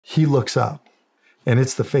he looks up, and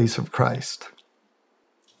it's the face of Christ.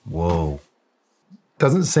 Whoa.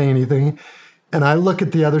 Doesn't say anything. And I look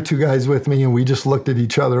at the other two guys with me, and we just looked at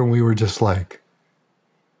each other, and we were just like,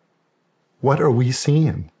 what are we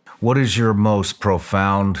seeing? What is your most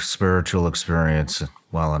profound spiritual experience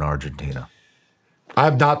while in Argentina?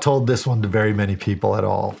 I've not told this one to very many people at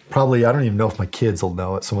all. Probably, I don't even know if my kids will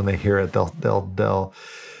know it. So when they hear it, they'll.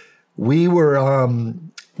 We were,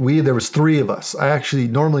 there was three of us.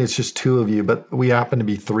 Normally it's just two of you, but we happened to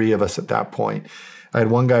be three of us at that point. I had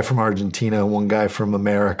one guy from Argentina, one guy from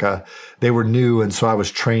America. They were new, and so I was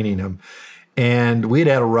training them. And we'd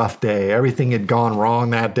had a rough day. Everything had gone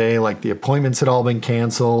wrong that day. Like the appointments had all been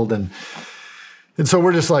canceled. And so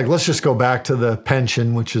we're just like, let's just go back to the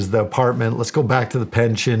pension, which is the apartment. Let's go back to the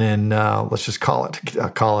pension and let's just call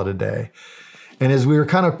it a day. And as we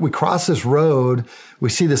crossed this road, we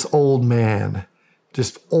see this old man,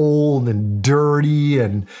 just old and dirty,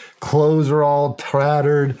 and clothes are all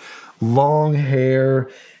tattered, long hair,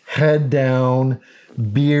 head down,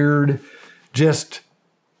 beard, just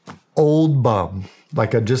old bum,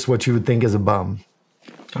 like just what you would think is a bum.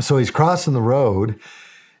 So he's crossing the road,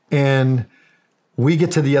 and we get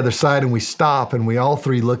to the other side and we stop, and we all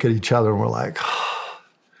three look at each other and we're like,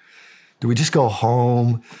 do we just go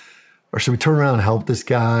home, or should we turn around and help this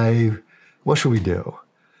guy? What should we do?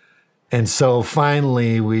 And so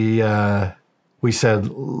finally we said,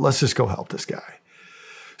 let's just go help this guy.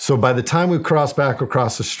 So by the time we crossed back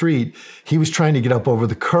across the street, he was trying to get up over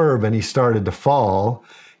the curb and he started to fall.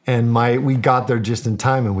 And we got there just in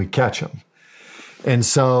time and we catch him. And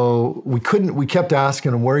so we kept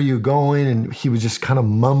asking him, where are you going? And he was just kind of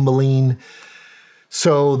mumbling.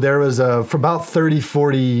 So there was for about 30,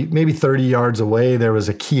 40, maybe 30 yards away, there was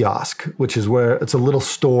a kiosk, which is where it's a little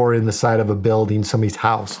store in the side of a building, somebody's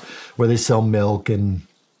house, where they sell milk and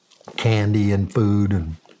candy and food.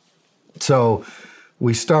 And so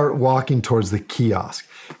we start walking towards the kiosk,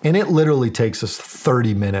 and it literally takes us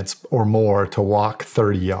 30 minutes or more to walk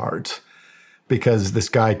 30 yards because this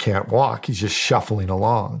guy can't walk. He's just shuffling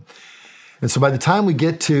along. And so by the time we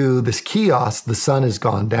get to this kiosk, the sun has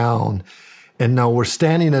gone down. And now we're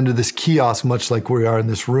standing under this kiosk, much like we are in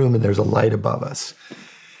this room, and there's a light above us.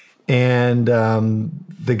 And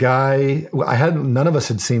the guy, none of us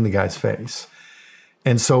had seen the guy's face.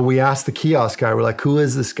 And so we asked the kiosk guy, we're like, who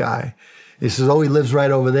is this guy? He says, oh, he lives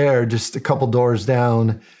right over there, just a couple doors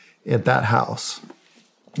down at that house.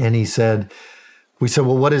 And we said,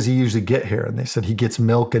 well, what does he usually get here? And they said, he gets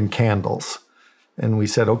milk and candles. And we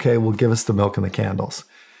said, okay, well, give us the milk and the candles.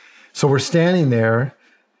 So we're standing there,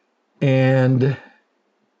 and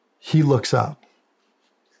he looks up,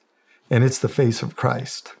 and it's the face of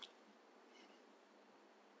Christ.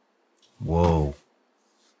 Whoa.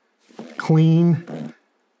 Clean,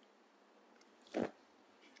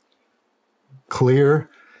 clear,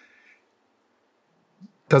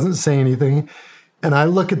 doesn't say anything. And I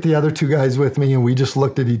look at the other two guys with me, and we just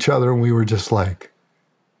looked at each other, and we were just like,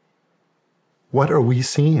 what are we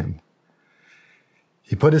seeing?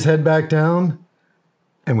 He put his head back down,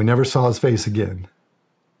 and we never saw his face again.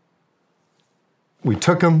 We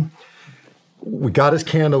took him, we got his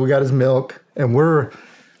candle, we got his milk, and we're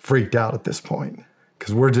freaked out at this point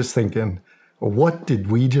because we're just thinking, well, what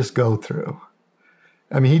did we just go through?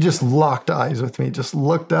 I mean, he just locked eyes with me, just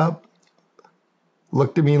looked up,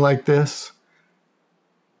 looked at me like this,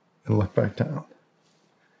 and looked back down.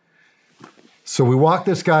 So we walked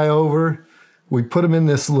this guy over, we put him in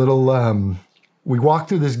this little, we walked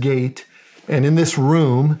through this gate, and in this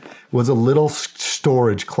room was a little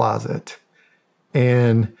storage closet.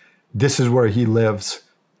 And this is where he lives.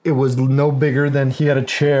 It was no bigger than he had a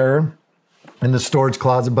chair in the storage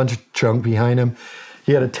closet, a bunch of junk behind him.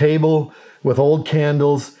 He had a table with old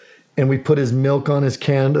candles, and we put his milk on his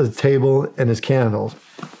table and his candles.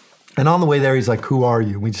 And on the way there, he's like, who are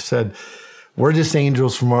you? We just said, we're just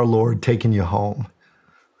angels from our Lord taking you home.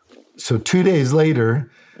 So 2 days later,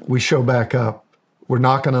 we show back up. We're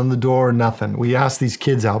knocking on the door, nothing. We asked these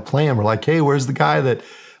kids out playing. We're like, hey, where's the guy that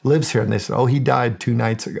lives here? And they said, oh, he died 2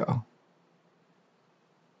 nights ago.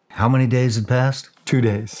 How many days had passed? 2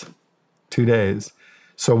 days. 2 days.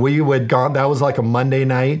 So we had gone, that was like a Monday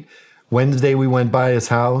night. Wednesday, we went by his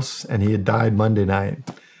house, and he had died Monday night.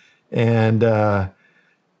 And to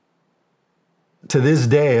this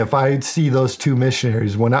day, if I see those two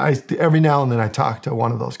missionaries, every now and then I talk to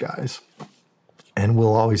one of those guys. And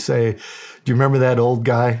we'll always say, do you remember that old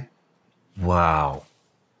guy? Wow.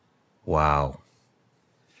 Wow.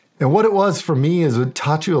 And what it was for me is it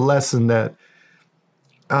taught you a lesson that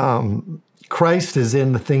Christ is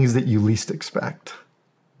in the things that you least expect.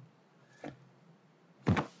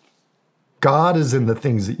 God is in the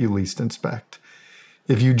things that you least inspect.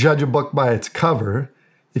 If you judge a book by its cover,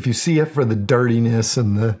 if you see it for the dirtiness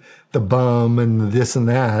and the bum and the this and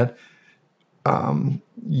that,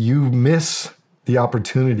 you miss the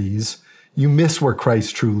opportunities. You miss where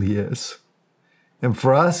Christ truly is. And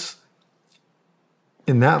for us,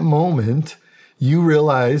 in that moment, you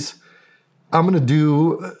realize I'm going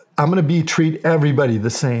to treat everybody the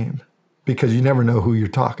same, because you never know who you're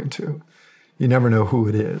talking to. You never know who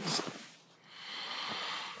it is.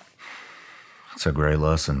 It's a great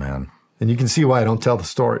lesson, man. And you can see why I don't tell the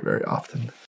story very often.